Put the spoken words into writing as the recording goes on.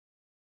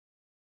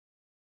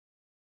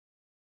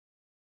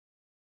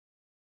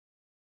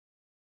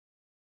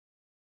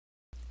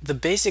The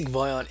basic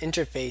Voyant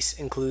interface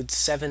includes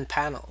 7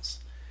 panels.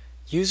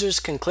 Users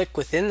can click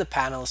within the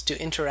panels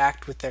to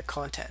interact with their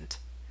content.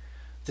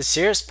 The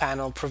Cirrus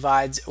panel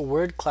provides a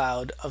word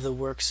cloud of the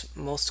work's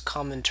most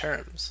common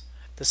terms.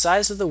 The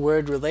size of the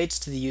word relates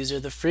to the user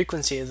the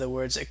frequency of the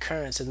word's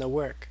occurrence in the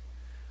work.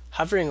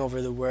 Hovering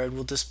over the word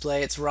will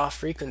display its raw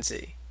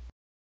frequency.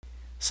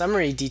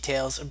 Summary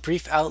details a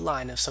brief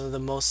outline of some of the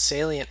most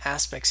salient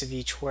aspects of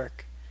each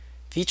work.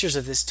 Features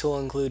of this tool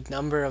include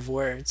number of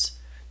words,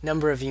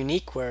 number of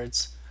unique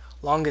words,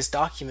 longest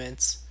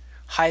documents,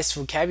 highest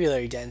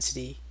vocabulary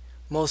density,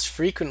 most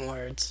frequent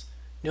words,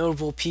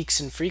 notable peaks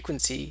in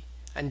frequency,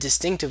 and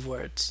distinctive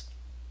words.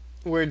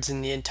 Words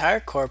in the entire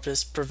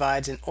corpus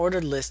provides an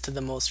ordered list of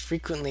the most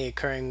frequently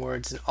occurring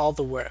words in all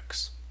the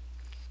works.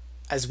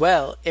 As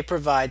well, it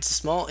provides a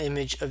small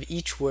image of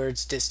each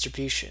word's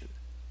distribution.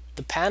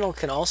 The panel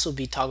can also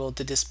be toggled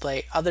to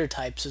display other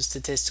types of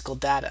statistical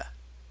data.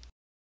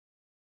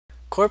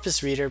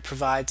 Corpus Reader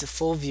provides a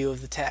full view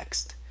of the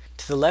text.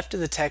 To the left of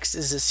the text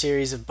is a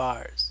series of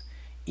bars.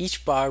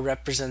 Each bar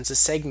represents a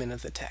segment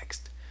of the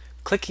text.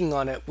 Clicking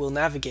on it will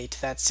navigate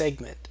to that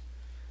segment.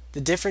 The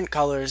different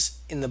colors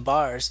in the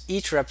bars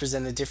each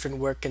represent a different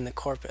work in the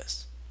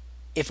corpus.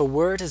 If a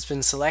word has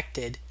been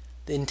selected,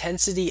 the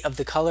intensity of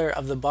the color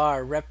of the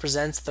bar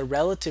represents the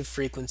relative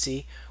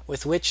frequency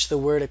with which the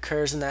word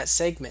occurs in that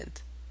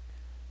segment.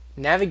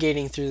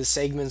 Navigating through the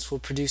segments will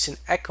produce an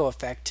echo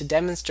effect to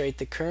demonstrate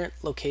the current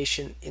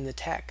location in the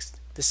text.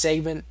 The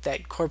segment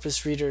that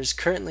Corpus Reader is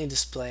currently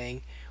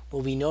displaying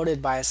will be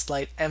noted by a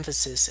slight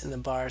emphasis in the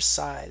bar's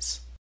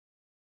size.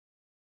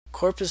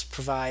 Corpus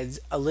provides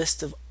a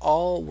list of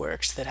all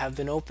works that have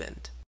been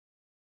opened.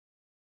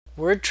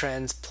 Word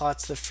Trends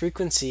plots the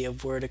frequency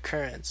of word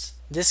occurrence.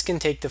 This can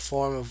take the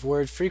form of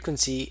word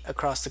frequency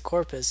across the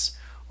corpus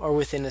or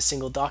within a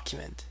single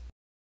document.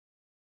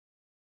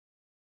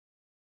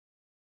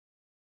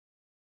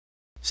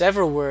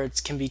 Several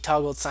words can be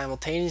toggled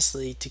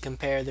simultaneously to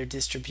compare their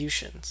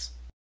distributions.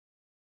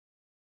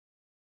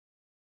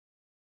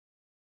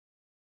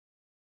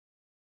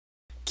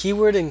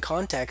 Keyword in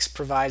Context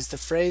provides the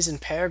phrase and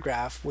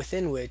paragraph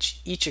within which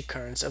each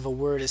occurrence of a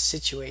word is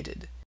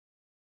situated.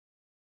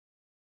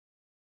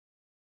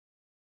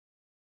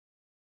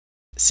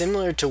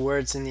 Similar to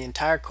words in the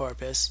entire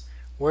corpus,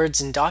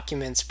 Words in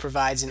Documents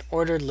provides an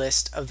ordered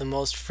list of the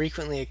most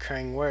frequently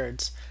occurring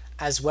words,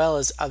 as well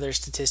as other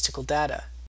statistical data.